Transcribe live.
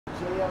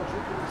JL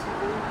Jupiter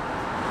TV.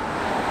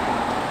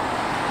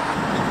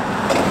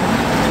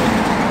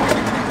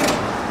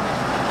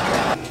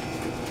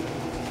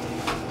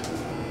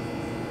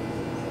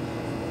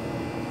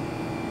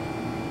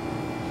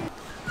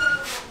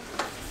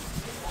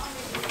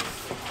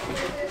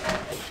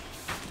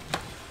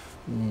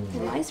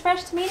 Nice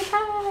fresh tomato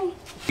pie.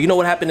 You know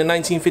what happened in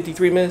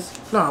 1953, Miss?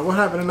 No, what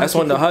happened in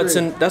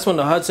 1953? That's when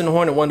the Hudson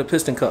Hornet won the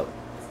Piston Cup.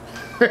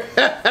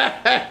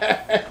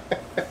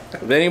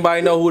 If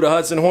anybody know who the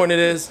Hudson Hornet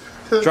is,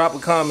 drop a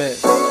comment.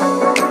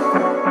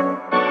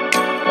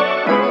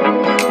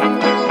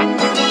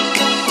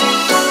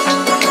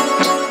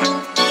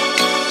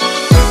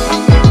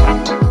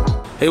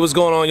 Hey, what's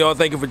going on, y'all?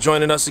 Thank you for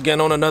joining us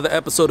again on another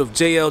episode of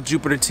JL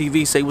Jupiter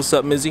TV. Say what's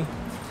up, Mizzy.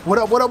 What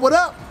up, what up, what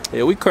up?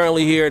 Yeah, we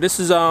currently here. This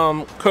is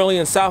currently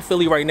in South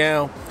Philly right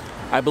now.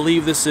 I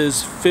believe this is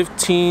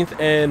 15th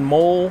and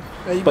Mole,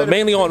 but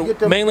mainly on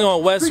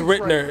West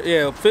Ritner. Right.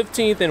 Yeah,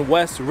 15th and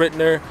West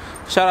Ritner.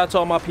 Shout out to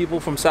all my people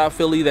from South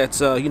Philly.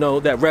 That's you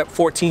know, that rep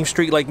 14th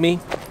Street like me.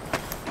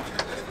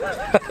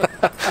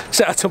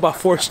 Shout out to my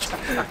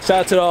shout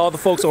out to all the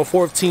folks on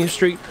 14th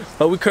Street.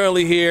 But we're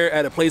currently here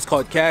at a place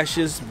called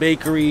Cacia's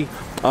Bakery.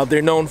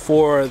 They're known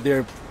for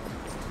their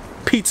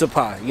pizza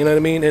pie, you know what I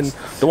mean? And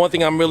the one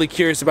thing I'm really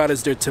curious about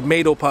is their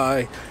tomato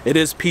pie. It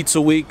is pizza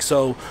week,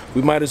 so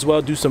we might as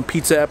well do some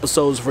pizza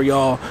episodes for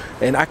y'all.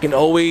 And I can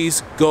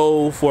always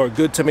go for a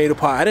good tomato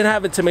pie. I didn't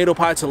have a tomato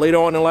pie till later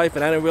on in life,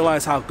 and I didn't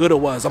realize how good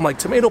it was. I'm like,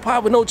 tomato pie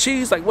with no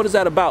cheese? Like, what is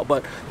that about?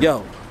 But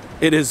yo,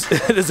 it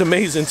is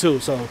amazing too.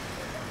 So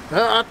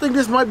I think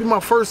this might be my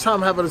first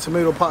time having a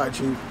tomato pie,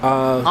 Chief.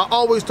 I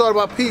always thought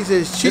about pizza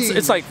as cheese.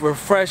 It's like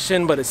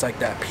refreshing, but it's like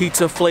that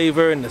pizza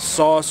flavor and the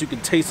sauce. You can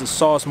taste the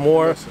sauce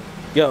more. Yes,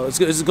 yo,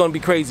 it's gonna be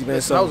crazy,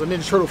 man. So I was a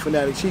Ninja Turtle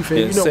fanatic, Chief, and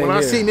you know when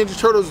I see Ninja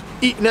Turtles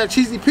eating that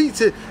cheesy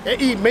pizza,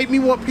 it made me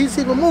want pizza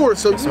even more.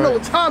 So you know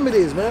what time it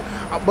is, man.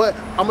 But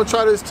I'm gonna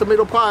try this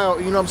tomato pie out.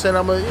 You know what I'm saying?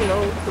 I'm gonna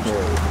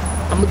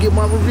get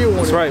my review on it.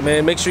 That's right,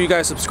 man. Make sure you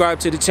guys subscribe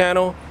to the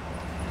channel.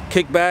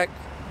 Kick back,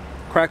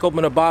 crack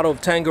open a bottle of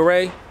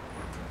Tanqueray.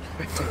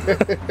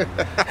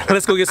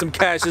 Let's go get some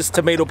Cacia's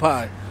tomato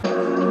pie.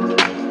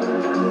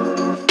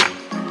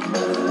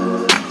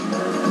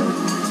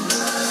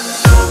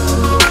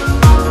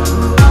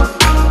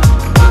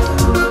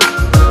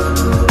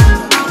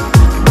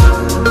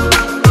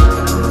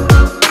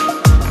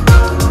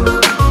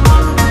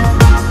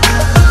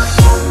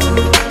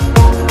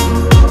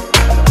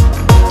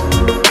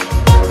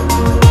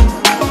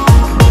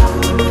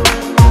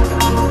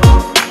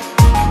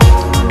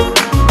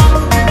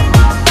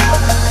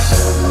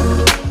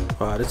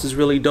 This is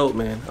really dope,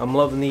 man. I'm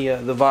loving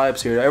the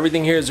vibes here.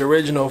 Everything here is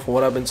original from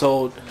what I've been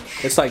told.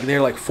 It's like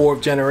they're like 4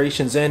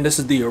 generations in. This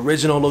is the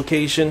original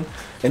location,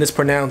 and it's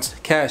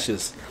pronounced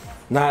Cacia's,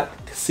 not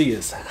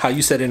Cacia's. How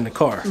you said it in the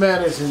car.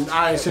 Man,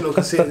 I ain't seen no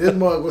Cacia. This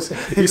mug was.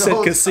 You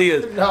said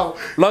Cacia's. No.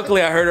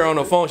 Luckily, I heard her on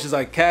the phone. She's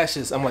like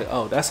Cacia's. I'm like,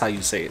 oh, that's how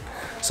you say it.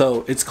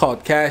 So it's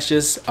called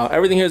Cacia's.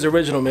 Everything here is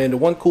original, man. The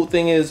one cool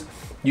thing is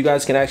you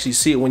guys can actually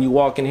see it when you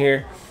walk in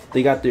here.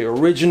 They got the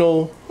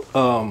original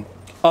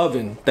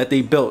oven that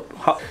they built.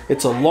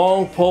 It's a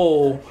long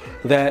pole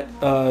that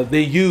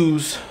they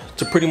use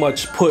to pretty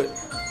much put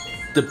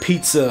the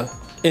pizza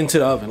into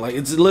the oven. Like,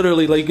 it's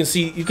literally like you can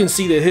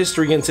see the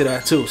history into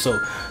that too. So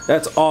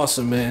that's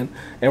awesome, man.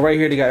 And right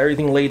here they got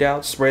everything laid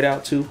out, spread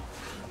out too.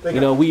 You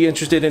know, we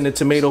interested in the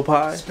tomato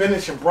pie,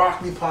 spinach and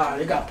broccoli pie.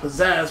 They got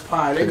pizzaz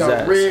pie. They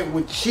got red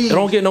with cheese. It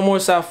don't get no more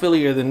South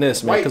Phillier than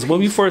this, man. Because when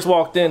we first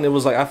walked in, it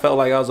was like I felt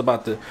like I was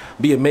about to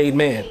be a made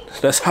man.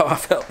 That's how I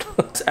felt.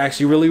 It's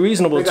actually really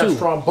reasonable too. They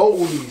got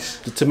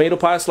strombolis. The tomato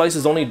pie slice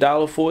is only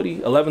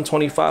 $1.40,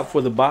 $11.25 for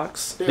the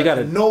box. They got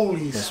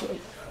cannolis.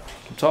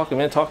 Keep talking,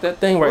 man. Talk that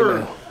thing right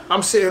now.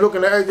 I'm sitting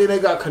looking at everything. They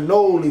got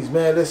cannolis,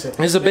 man. Listen.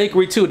 There's a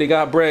bakery too. They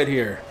got bread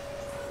here.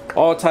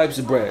 All types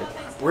of bread.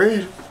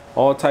 Bread.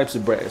 All types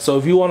of bread. So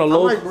if you want a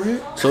low,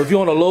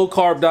 low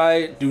carb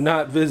diet, do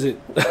not visit,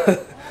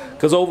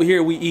 because over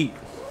here we eat.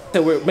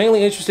 And we're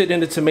mainly interested in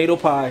the tomato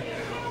pie,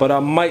 but I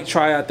might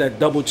try out that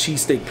double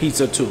cheesesteak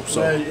pizza too. So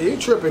man, you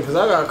tripping? Because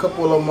I got a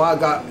couple of them I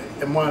got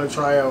in mind to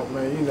try out,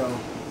 man. You know.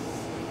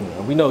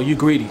 Yeah, we know you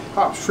greedy.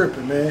 Pop's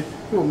tripping, man.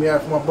 He want me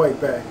out for my bike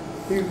back.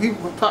 He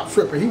Pop's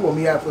tripping. He want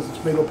me out for some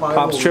tomato pie.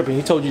 Pop's tripping.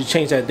 He told you to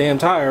change that damn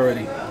tire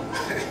already.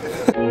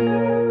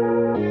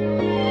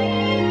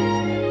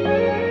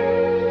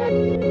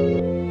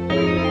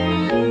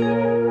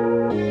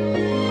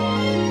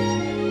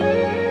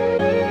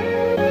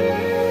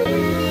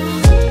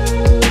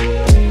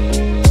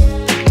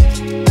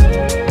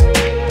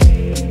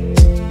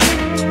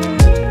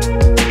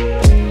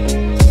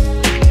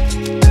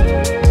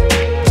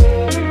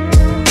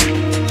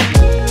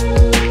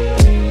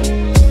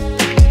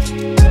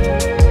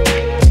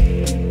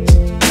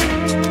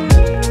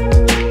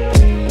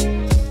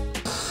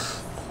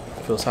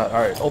 Feels hot. All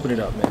right, open it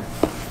up, man.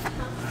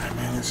 Alright,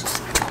 man.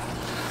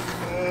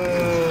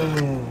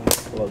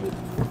 Love it.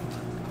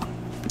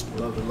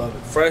 Love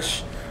it.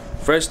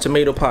 Fresh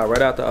tomato pie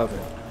right out the oven.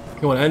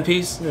 You want an end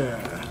piece?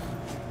 Yeah.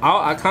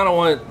 I kind of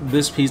want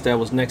this piece that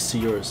was next to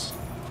yours.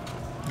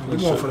 You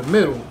going for the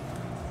middle?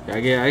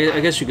 Yeah, I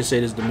guess you could say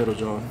this is the middle,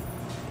 John.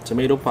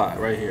 Tomato pie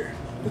right here.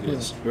 Look at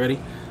this. You ready?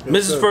 Yes,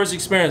 Mrs. sir. First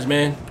Experience,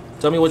 man.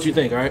 Tell me what you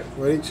think, all right?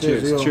 Ready?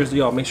 Cheers. Cheers. Cheers to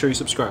y'all. Make sure you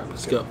subscribe.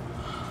 Let's go.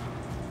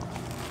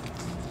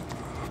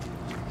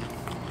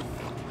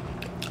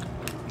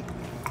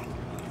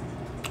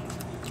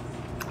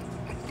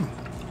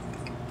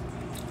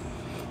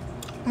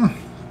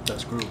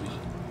 That's groovy.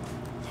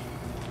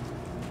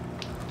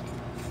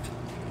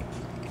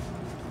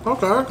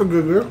 Okay, that's a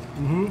good girl.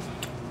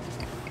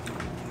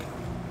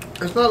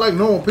 It's not like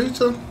normal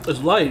pizza.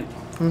 It's light.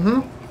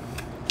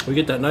 We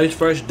get that nice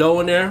fresh dough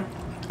in there.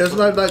 It's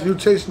not like you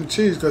chasing the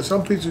cheese, because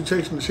some pizza you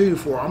chasing the cheese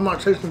for. I'm not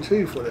chasing the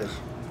cheese for this.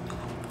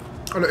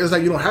 It's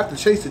like you don't have to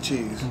chase the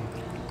cheese.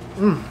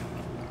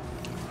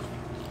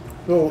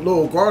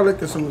 Little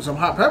garlic and some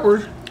hot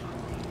peppers.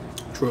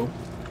 True.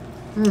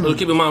 So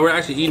keep in mind, we're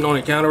actually eating on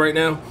the counter right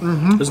now.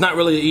 It's not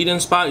really an eat-in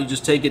spot. You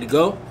just take it to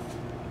go.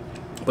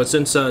 But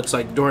since it's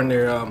like during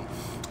their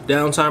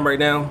downtime right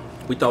now,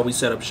 we thought we'd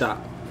set up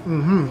shop.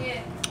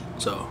 Yeah.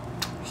 So.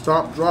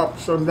 Stop, drop,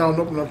 shut down,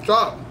 open up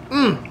shop.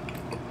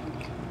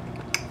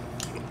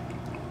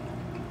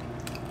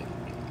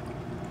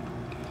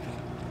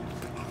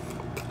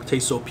 It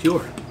tastes so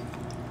pure.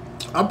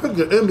 I picked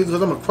the end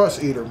because I'm a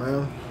crust eater,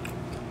 man.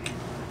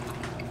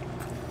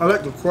 I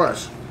like the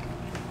crust.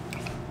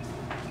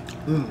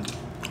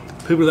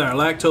 People that are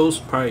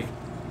lactose probably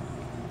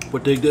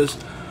would dig this.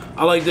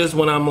 I like this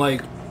when I'm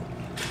like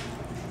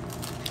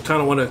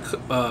kind of want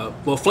to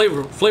well,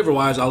 flavor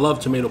wise, I love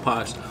tomato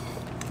pies.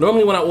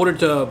 Normally when I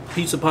order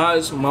pizza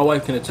pies, my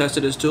wife can attest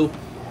to this too,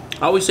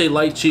 I always say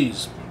light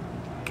cheese.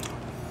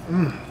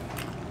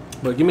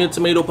 But give me a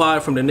tomato pie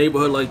from the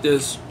neighborhood like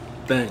this,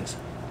 bangs.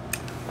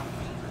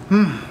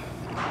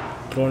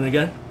 Going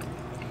again?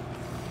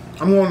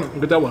 I'm going.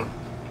 Get that one.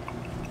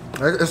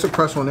 It's a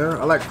crust on there.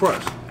 I like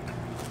crust.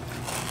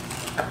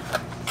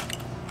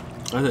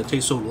 That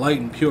tastes so light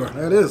and pure.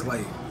 That is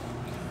light.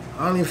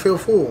 I don't even feel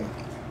full.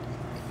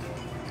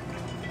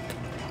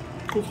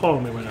 Who's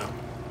calling me right now?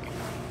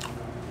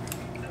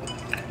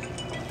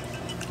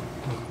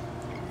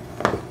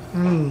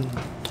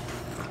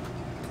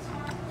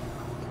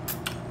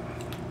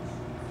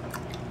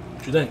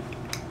 What you think?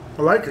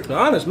 I like it. Be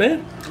honest,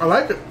 man. I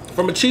like it.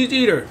 From a cheese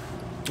eater.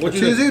 What A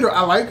you cheese think? eater,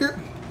 I like it.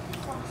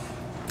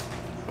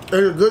 It's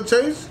a good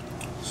taste.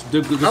 It's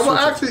good I will switch up.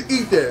 actually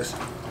eat this.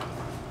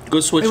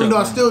 Good switch Even up. though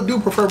I Man. still do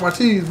prefer my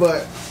cheese,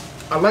 but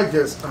I like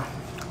this.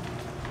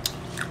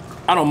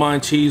 I don't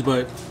mind cheese,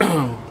 but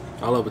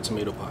I love a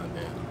tomato pie,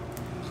 man.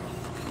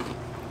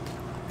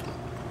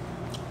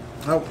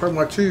 I would put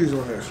my cheese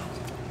on this.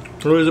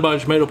 What is it about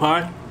tomato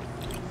pie?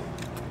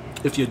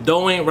 If your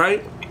dough ain't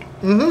right,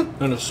 and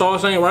the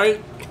sauce ain't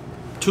right,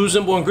 two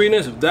simple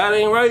ingredients, if that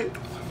ain't right,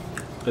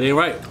 it ain't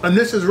right. And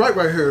this is right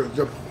here.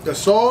 The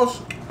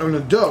sauce and the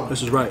dough.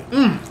 This is right.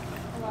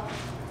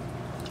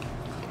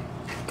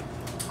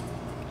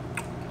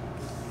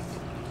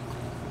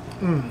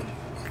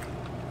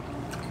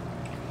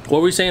 What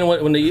were we saying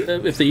when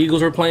if the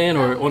Eagles were playing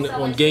or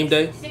on game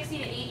day? 60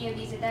 to 80 of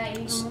these a day,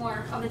 even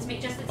more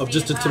Of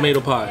just the tomato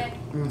pie.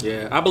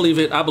 Yeah, I believe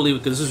it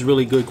because this is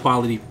really good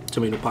quality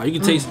tomato pie. You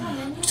can taste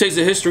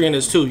the history in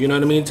this too, you know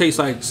what I mean? It tastes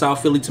like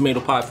South Philly tomato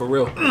pie for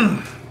real.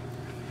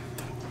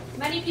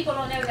 Many people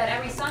don't know that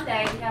every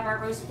Sunday we have our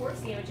roast pork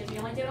sandwiches. We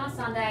only do it on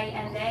Sunday,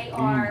 and they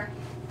are,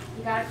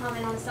 you gotta come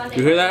in on Sunday.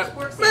 You hear for roast that?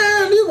 pork Man,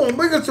 sandwiches. you gonna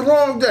bring us the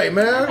wrong day,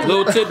 man.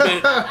 Little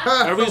tidbit.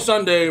 Every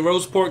Sunday,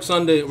 roast pork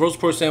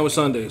sandwich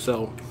Sunday.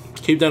 So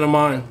keep that in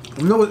mind.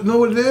 You know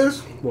what it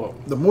is? Well,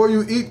 The more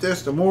you eat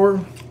this, the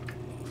more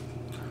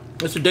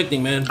it's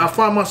addicting, man. I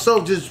find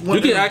myself just You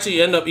wanting. can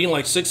actually end up eating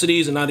like 6 of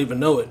these and not even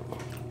know it.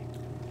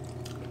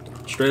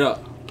 Straight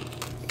up.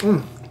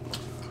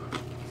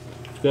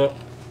 Yep.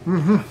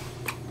 The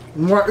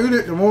more I eat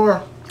it, the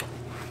more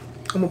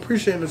I'm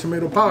appreciating the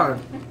tomato pie.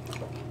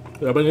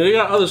 Yeah, but they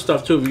got other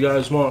stuff too if you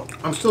guys want.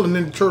 I'm still a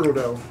Ninja Turtle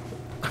though.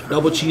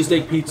 Double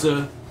cheesesteak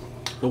pizza.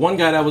 The one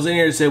guy that was in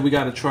here said we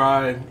gotta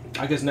try,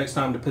 I guess next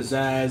time, the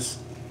pizzaz.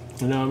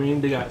 You know what I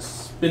mean? They got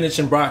spinach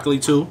and broccoli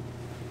too.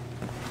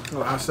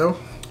 Oh, I so.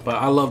 But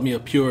I love me a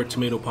pure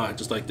tomato pie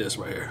just like this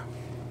right here.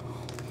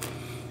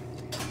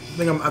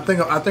 I think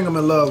I'm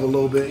in love a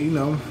little bit. You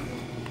know,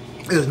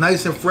 it's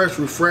nice and fresh,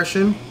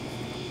 refreshing.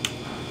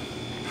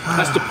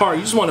 That's the part.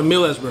 You just want a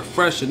meal that's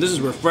refreshing. This is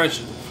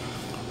refreshing.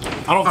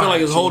 I don't feel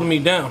like it's holding me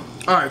down.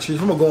 All right,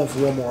 Chief. I'm gonna go in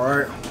for one more. All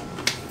right.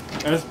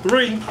 That's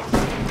 3.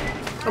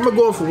 I'm gonna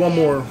go in for one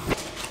more.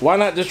 Why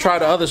not just try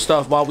the other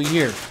stuff while we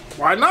here?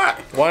 Why not?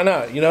 Why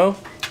not, you know?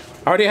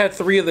 I already had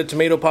 3 of the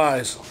tomato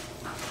pies.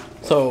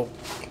 So,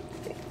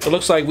 it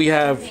looks like we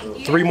have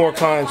 3 more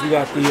kinds. We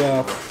got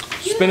the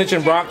spinach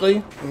and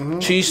broccoli,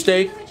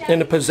 cheesesteak,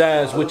 and the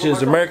pizzaz, which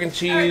is American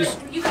cheese.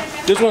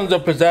 This one's the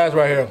pizzaz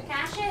right here.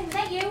 Cacia, is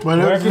that you?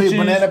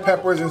 Banana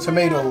peppers and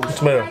tomatoes.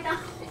 Tomato.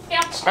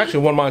 Actually,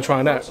 wouldn't mind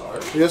trying that.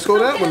 Let's go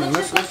that one.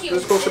 Let's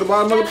go to the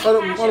bottom of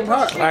the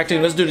pot. Actually,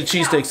 let's do the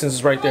cheesesteak since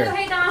it's right there.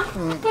 Hey, Dom.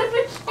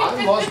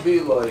 There must be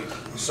like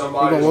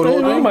somebody.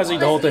 You might eat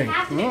the whole thing.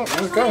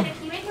 Let's go.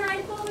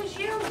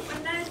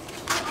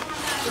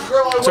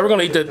 So we're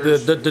gonna eat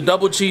the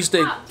double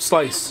cheesesteak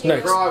slice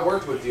next.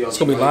 It's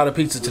gonna be a lot of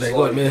pizza today.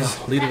 Go ahead, man.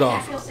 Lead it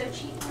off.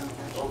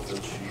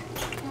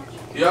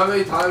 You know how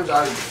many times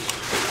I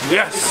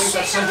Yes.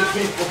 send to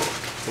people?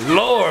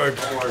 Lord.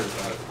 Don't worry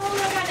about it. Oh my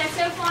god, that's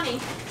so funny.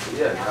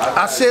 Yeah,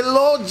 I said,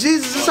 Lord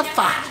Jesus, it's a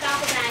fire.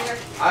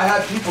 I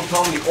had people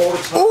tell me all the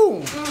time.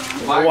 Ooh.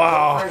 My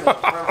Wow. girlfriend is a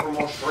friend from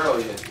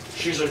Australia.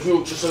 She's like, you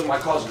look just like my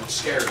cousin. I'm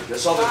scared.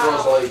 This other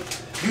girl's like,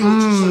 you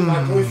look just like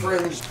my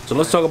boyfriend's. So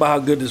let's talk about how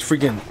good this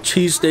freaking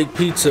cheesesteak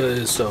pizza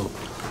is. So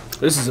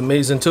this is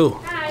amazing too.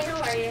 Hi,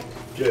 how are you?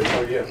 Good,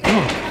 how are you?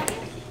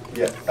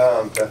 Yeah,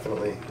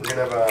 definitely. We're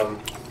gonna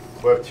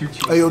have, we'll have 2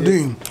 cheese. Hey, yo,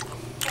 Dean.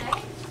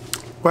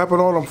 What happened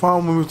to all them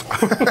phone movies?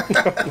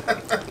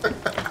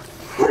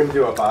 We're gonna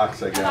do a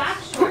box, I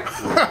guess. Sure.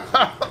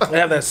 They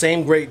have that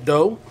same great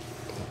dough,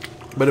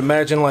 but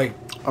imagine like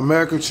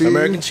American cheese.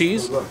 American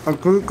cheese, Good.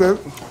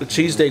 the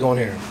cheesesteak on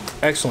here.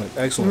 Excellent,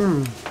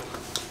 excellent.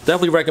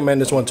 Definitely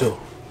recommend this one too.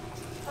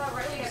 Oh,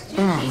 right, we got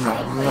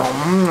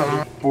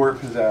 2 cheese. 4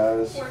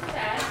 pizzazz. 4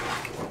 fat.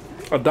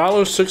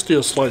 $1.60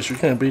 a slice. You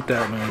can't beat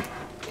that, man.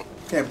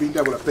 Can't beat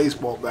that with a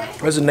baseball bat.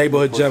 That's a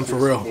neighborhood gem for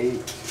real. 8.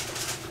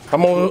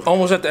 I'm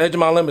almost at the edge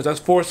of my limits. That's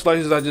 4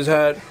 slices I just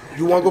had.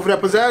 You want to go for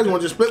that pizzazz? You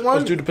want to just split one?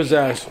 Let's do the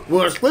pizzazz. We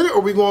want to split it, or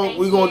we going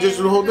just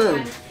do the whole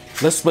thing?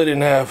 Let's split it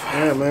in half.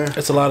 Yeah, man.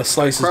 That's a lot of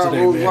slices Crowd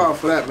today, goes man. wild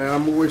for that, man.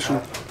 I'm with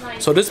you.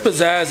 So this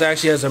pizzazz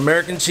actually has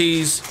American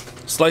cheese,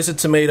 slice of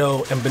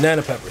tomato, and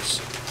banana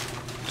peppers.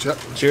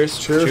 Cheers.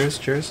 Cheers.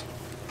 Cheers.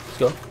 Let's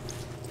go.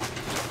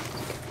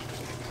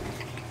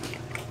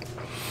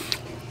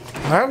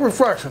 That's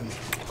refreshing.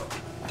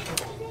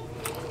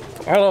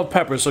 I love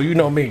peppers, so you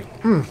know me.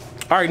 I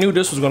already knew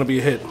this was going to be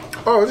a hit.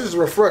 Oh, this is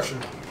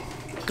refreshing.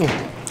 The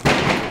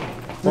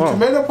Wow.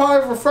 tomato pie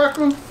is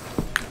refreshing.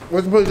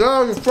 With the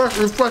pizzazz is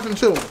refreshing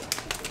too.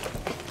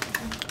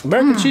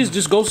 American cheese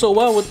just goes so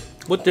well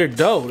with their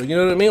dough. You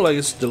know what I mean? Like,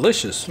 it's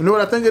delicious. You know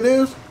what I think it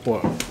is?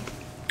 What?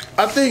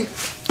 I think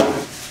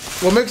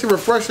what makes it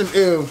refreshing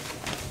is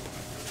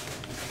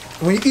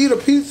when you eat a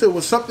pizza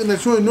with something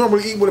that you would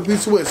normally eat with a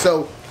pizza with.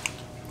 So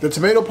the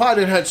tomato pie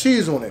didn't have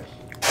cheese on it.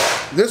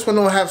 This one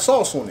don't have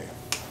sauce on it.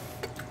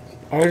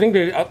 I think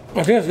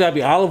it's got to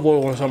be olive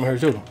oil or something here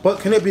too. But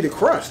can it be the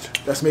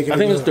crust that's making it I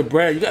think it's good? the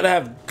bread. You got to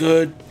have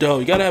good dough.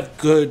 You got to have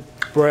good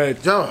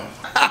bread. John,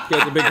 You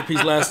had the bigger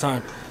piece last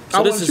time. So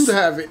I want you to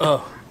have it.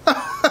 Oh, I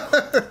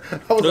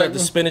was look like, at the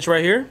spinach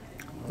right here.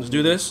 Let's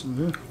do this.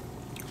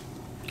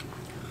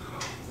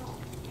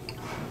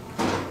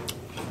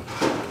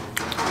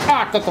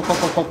 Pop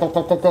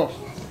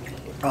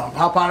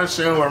out of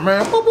silver,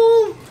 man. Boom,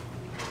 boom.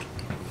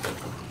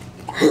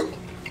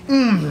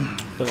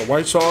 Like a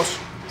white sauce.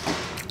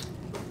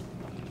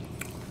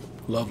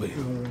 Lovely.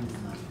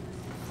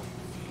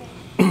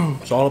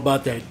 It's all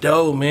about that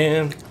dough,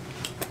 man.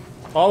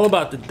 All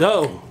about the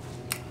dough.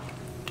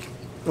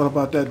 What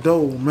about that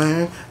dough,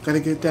 man? Gotta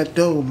get that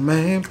dough,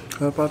 man.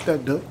 What about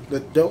that dough?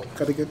 That dough.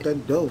 Gotta get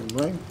that dough,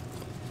 man.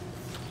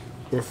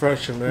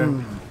 Refreshing,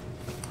 man.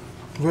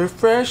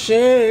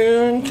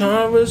 Refreshing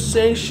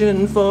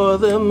conversation for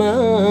the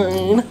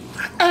mind.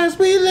 As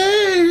we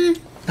lay.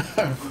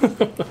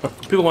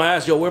 People gonna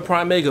ask, yo, where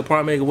Prime Mega?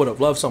 Prime Mega would have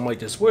loved something like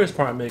this. Where's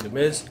Prime Mega,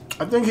 miss?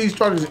 I think he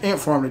started his ant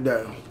farm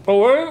today. Oh,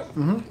 where?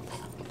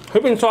 He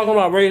been talking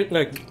about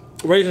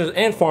raising his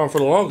ant farm for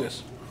the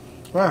longest.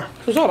 Wow.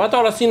 What's up? I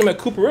thought I seen him at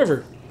Cooper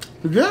River.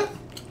 You good?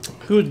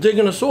 He was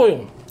digging the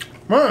soil.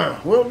 Man,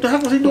 what the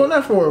heck was he doing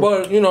that for?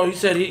 But, you know, he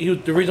said he was,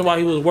 the reason why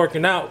he was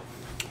working out,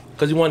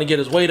 because he wanted to get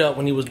his weight up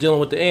when he was dealing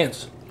with the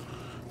ants.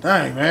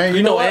 Dang, man.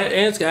 You know, what?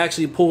 ants can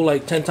actually pull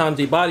like 10 times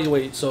their body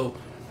weight, so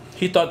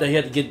he thought that he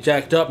had to get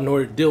jacked up in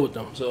order to deal with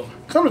them. So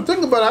Come to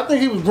think about it, I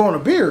think he was growing a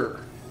beard.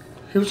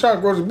 He was trying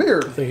to grow his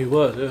beard. I think he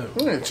was, yeah.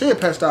 Yeah, chia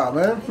pet style,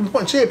 man. He was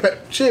putting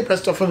chia pet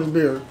stuff on his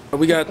beard.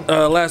 We got,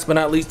 last but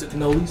not least, the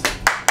cannolis.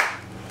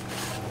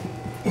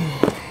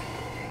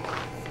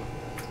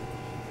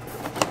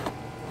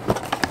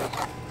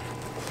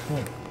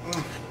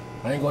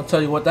 I ain't gonna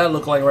tell you what that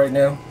look like right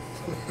now.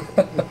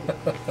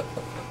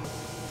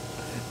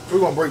 We're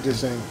gonna break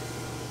this thing.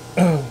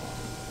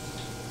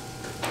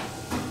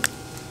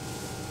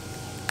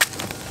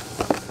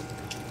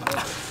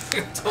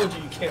 I told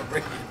you can't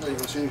break it. Hey,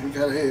 let's see if we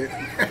got a head.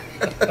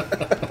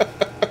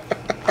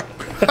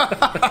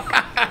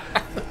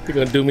 You're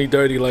gonna do me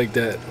dirty like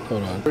that.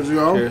 Hold on. Cheers,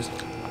 y'all. Cheers.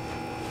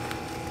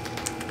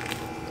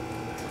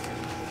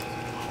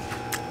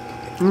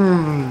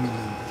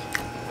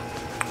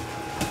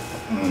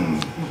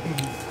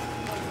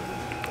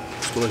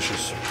 It's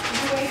delicious.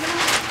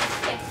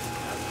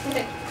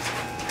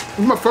 This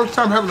is my first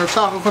time having a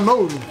chocolate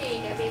cannoli.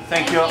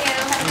 Thank you.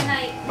 Have a good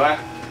night. Bye.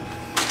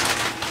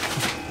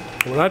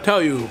 When I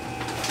tell you,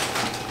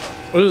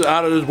 this is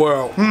out of this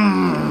world.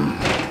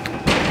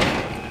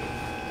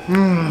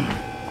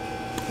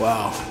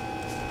 Wow.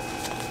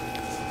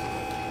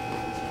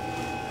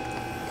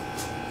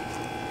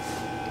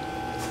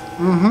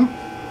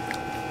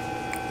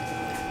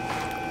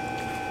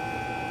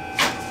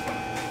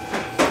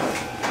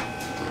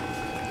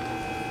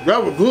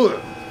 That was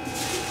good.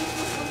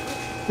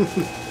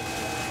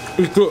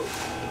 It's good.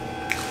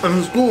 And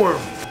it's good.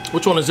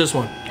 Which one is this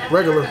one? That's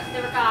Regular.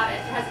 The ricotta.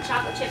 It has the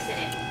chocolate chips in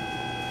it.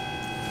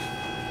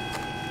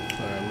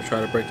 All right, I'm gonna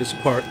try to break this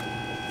apart.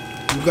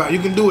 You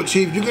can do it,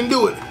 Chief. You can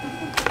do it.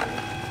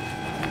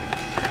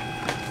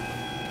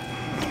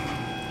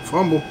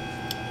 Fumble.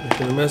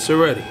 Making a mess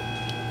already.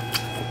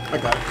 I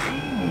got it.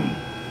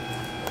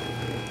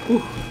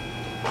 Whew.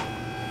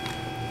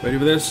 Ready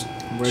for this?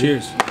 Ready.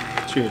 Cheers.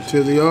 Cheers.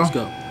 Cheers to y'all. Let's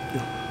go.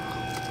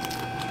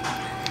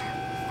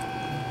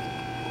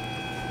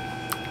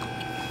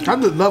 I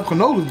just love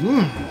cannolis.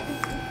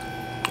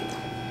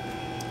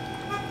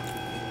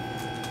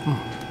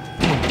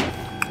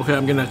 Okay,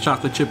 I'm getting that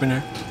chocolate chip in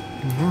there.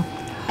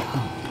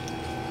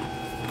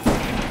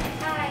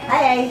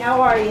 Hey, how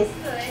are you?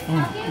 Good.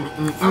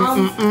 How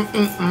you?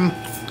 Can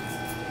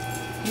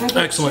I get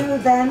Excellent. 2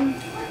 then?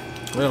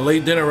 We had a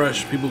late dinner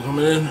rush. People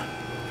coming in.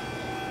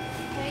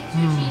 Okay, 2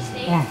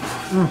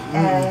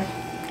 cheesesteaks.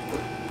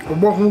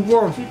 Welcome.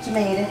 2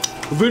 tomatoes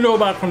If you know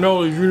about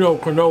cannolis, you know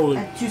cannoli.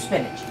 and 2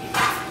 spinach.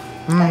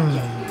 Thank you.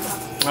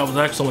 That was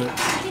excellent.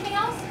 Anything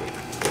else?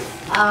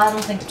 I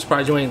don't think so.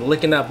 Surprised you ain't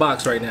licking that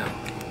box right now.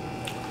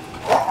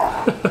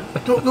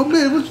 No,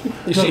 man, what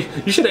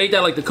You should have ate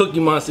that like the Cookie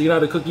Monster. You know how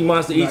the Cookie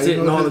Monster eats you it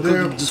and know all the what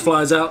they're- cookie just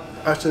flies out?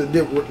 I should have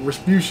did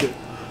Respucia.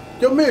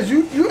 Yo, man,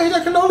 you ate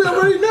that cannoli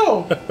already?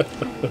 No. I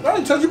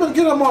didn't tell you about to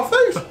get out my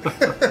face.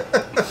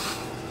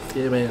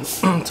 Yeah, man.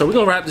 So we're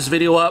gonna wrap this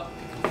video up.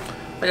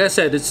 Like I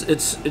said,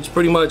 it's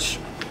pretty much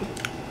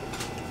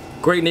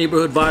great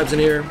neighborhood vibes in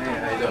here.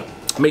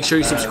 Make sure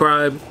you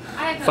subscribe.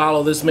 I have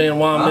Follow this man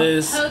Juan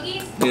Miz.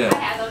 hoagies. Yeah. I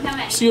have them. How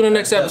many? See you in the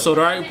next episode,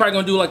 alright? We're probably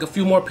gonna do like a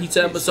few more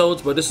pizza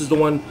episodes, but this is the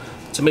one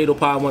tomato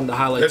pie I wanted to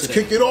highlight Let's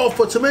today. kick it off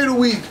for Tomato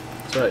Week.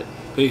 That's right.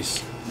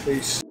 Peace.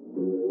 Peace.